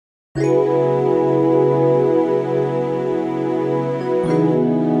You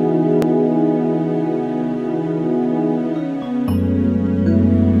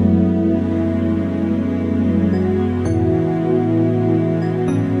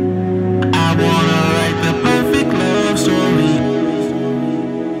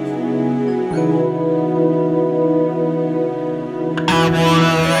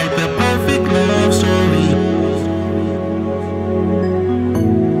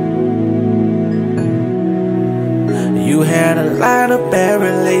had a lot of bad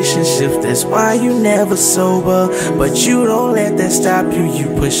relationships, that's why you never sober. But you don't let that stop you, you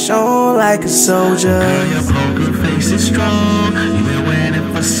push on like a soldier. Girl, your poker face is strong, you've been wearing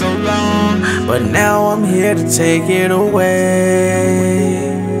it for so long. But now I'm here to take it away.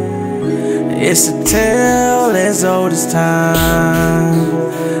 It's a tale as old as time.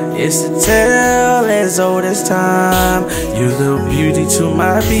 It's a tale as old as time. You're the beauty to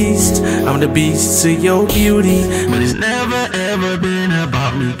my beast, I'm the beast to your beauty. But it's never ever been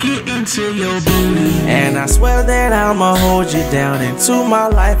about me getting to your booty. And I swear that I'ma hold you down until my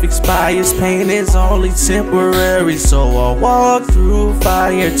life expires. Pain is only temporary, so I'll walk through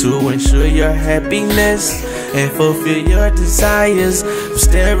fire to ensure your happiness and fulfill your desires. I'm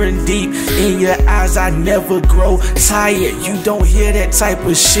staring deep in your eyes, I never grow tired. You don't hear that type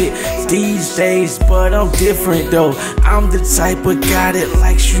of shit these days, but I'm different though. I'm the type of guy that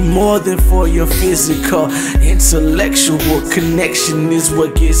likes you more than for your physical. Intellectual connection is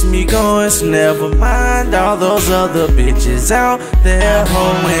what gets me going, so never mind all those other bitches out there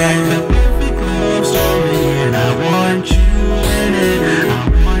hoeing. The perfect love story, and I want you in it.